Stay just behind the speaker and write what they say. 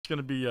going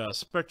to be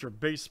Spectra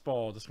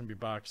Baseball. This is going to be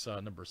box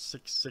number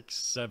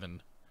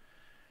 667.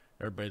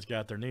 Everybody's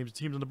got their names and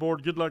teams on the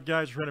board. Good luck,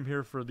 guys. Random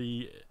here for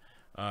the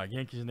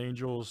Yankees and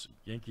Angels.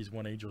 Yankees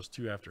 1, Angels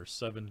 2 after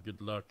 7. Good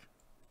luck.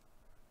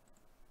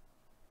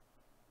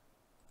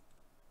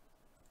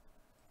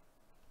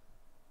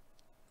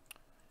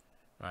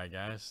 All right,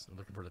 guys. I'm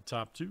looking for the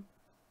top 2.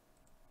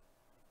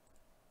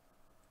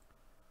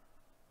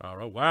 All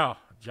right, wow.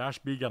 Josh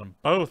B got them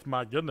both.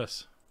 My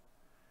goodness.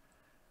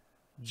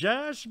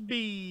 Josh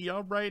B.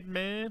 All right,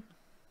 man.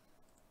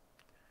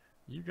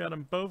 You got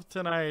them both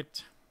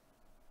tonight.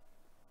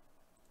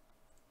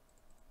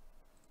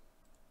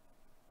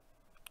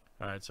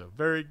 All right, so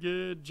very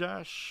good,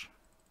 Josh.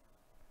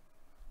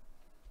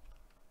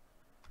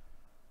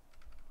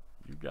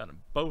 You got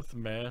them both,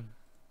 man.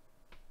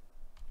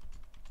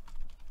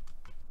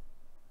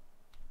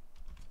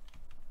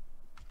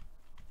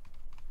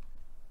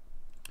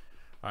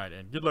 All right,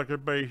 and good luck,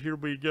 everybody. Here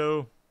we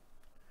go.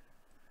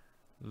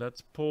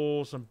 Let's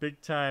pull some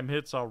big-time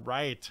hits. All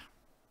right.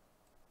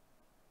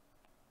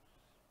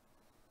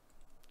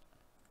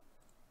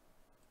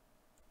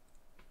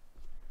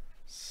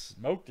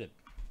 Smoked it.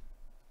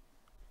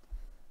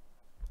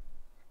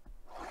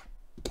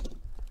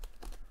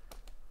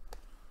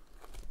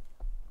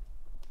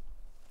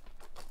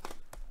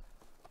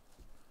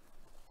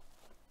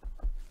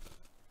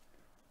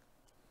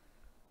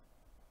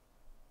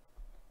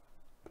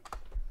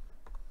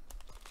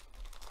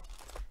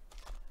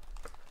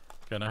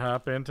 Gonna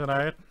hop in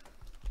tonight.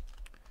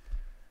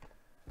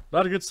 A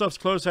lot of good stuff's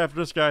close after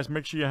this, guys.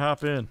 Make sure you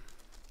hop in.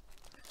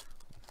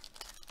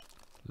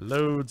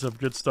 Loads of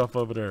good stuff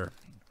over there.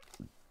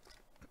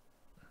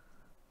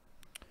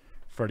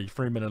 Freddie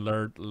Freeman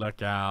alert.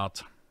 Look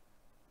out.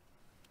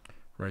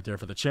 Right there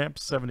for the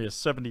champs. 70 to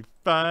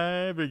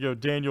 75. There you go,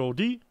 Daniel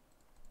D.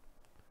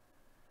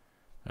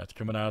 That's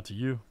coming out to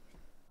you.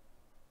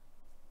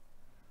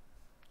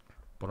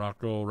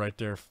 Braco right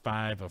there,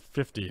 5 of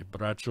 50.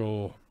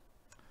 Braco.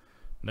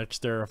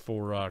 Next there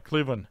for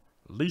Cleveland,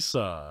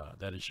 Lisa.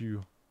 That is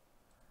you.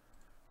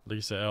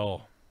 Lisa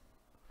L.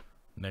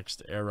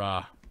 Next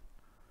era.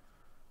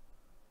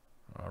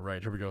 All right,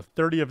 here we go.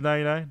 30 of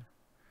 99.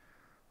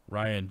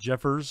 Ryan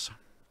Jeffers.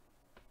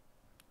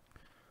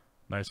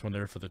 Nice one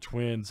there for the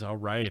Twins. All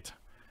right.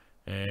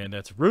 And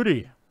that's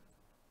Rudy.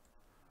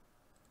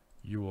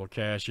 You will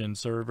cash in,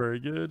 sir.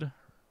 Very good.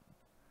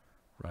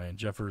 Ryan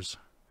Jeffers.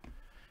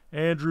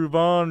 Andrew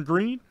Vaughn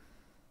Green.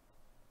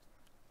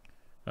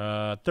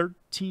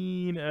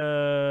 13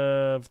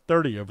 of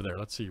 30 over there.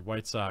 Let's see.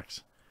 White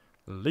Sox.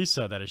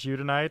 Lisa, that is you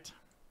tonight.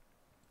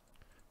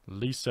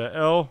 Lisa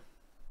L.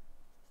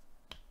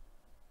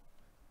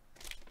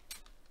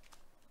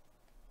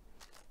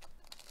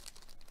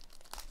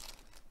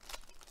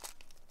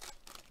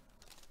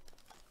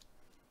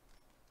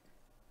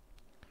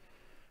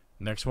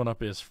 Next one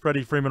up is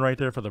Freddie Freeman right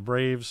there for the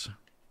Braves.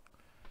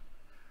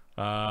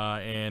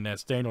 And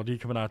that's Daniel D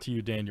coming out to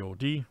you, Daniel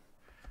D.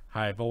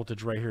 High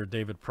voltage right here,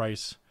 David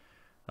Price,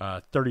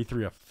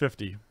 33 of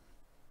 50.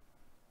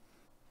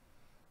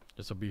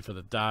 This will be for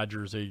the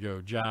Dodgers. There you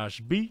go, Josh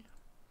B.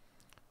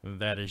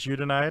 That is you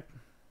tonight.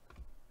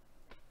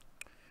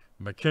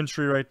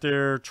 McKinstry right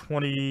there,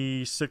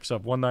 26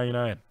 of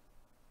 199.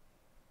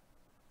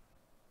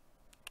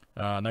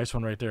 Nice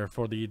one right there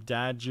for the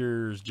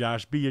Dodgers,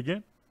 Josh B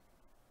again.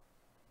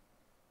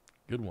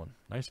 Good one.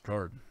 Nice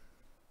card.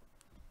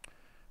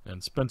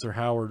 And Spencer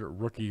Howard,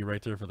 rookie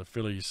right there for the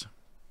Phillies.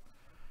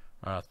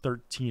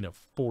 13 of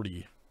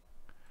 40.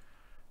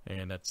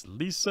 And that's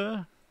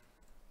Lisa.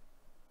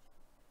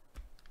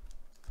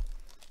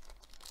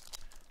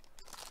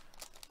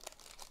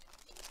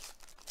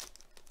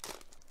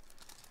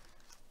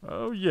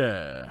 Oh,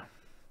 yeah.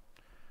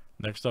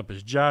 Next up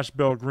is Josh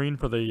Bell Green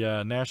for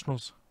the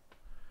Nationals.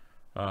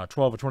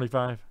 12 of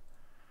 25.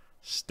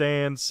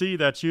 Stan C,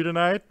 that's you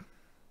tonight.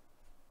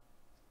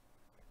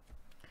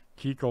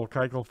 Kiko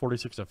Keiko,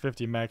 46 of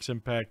 50. Max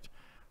Impact.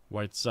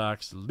 White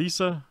Sox,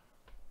 Lisa.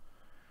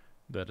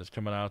 That is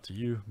coming out to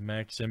you.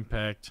 Max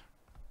Impact.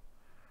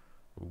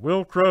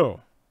 Will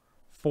Crow.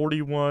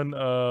 41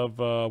 of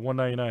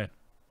 199.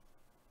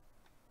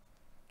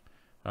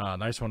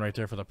 Nice one right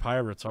there for the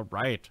Pirates. All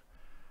right.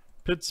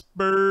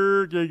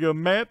 Pittsburgh. There you go,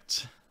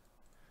 Matt.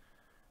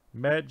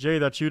 Matt J,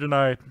 that's you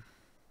tonight.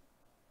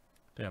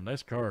 Damn,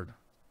 nice card.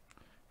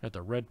 Got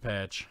the red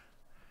patch.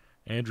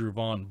 Andrew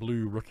Vaughn,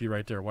 blue, rookie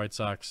right there. White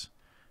Sox.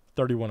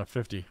 31 of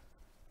 50.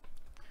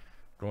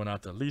 Going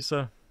out to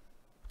Lisa.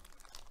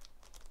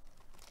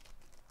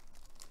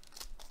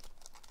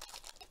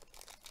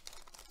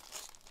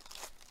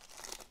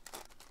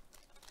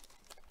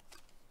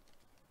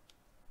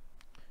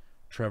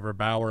 Trevor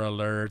Bauer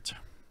alert.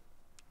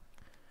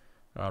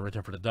 Right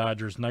there for the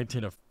Dodgers.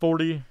 19 of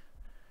 40.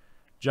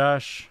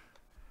 Josh.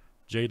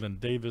 Jalen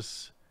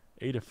Davis.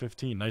 8 of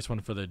 15. Nice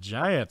one for the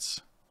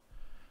Giants.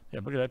 Yeah,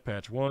 look at that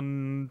patch.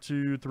 1,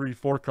 2, 3,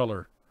 4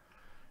 color.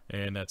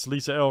 And that's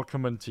Lisa L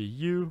coming to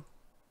you.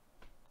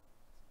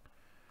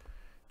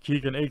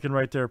 Keegan Aiken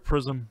right there.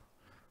 Prism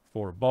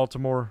for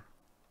Baltimore.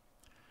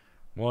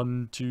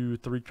 1, 2,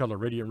 3 color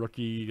Radiant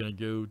Rookie. Going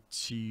to go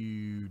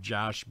to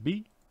Josh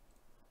B.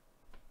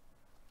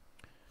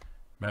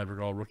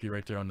 Madrigal rookie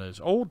right there on his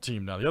old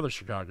team now. The other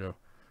Chicago.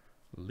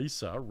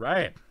 Lisa. All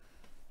right.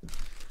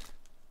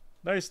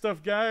 Nice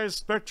stuff, guys.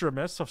 Spectra,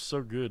 man. That stuff's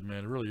so good,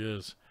 man. It really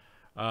is.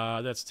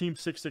 That's Team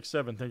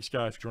 667. Thanks,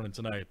 guys, for joining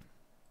tonight.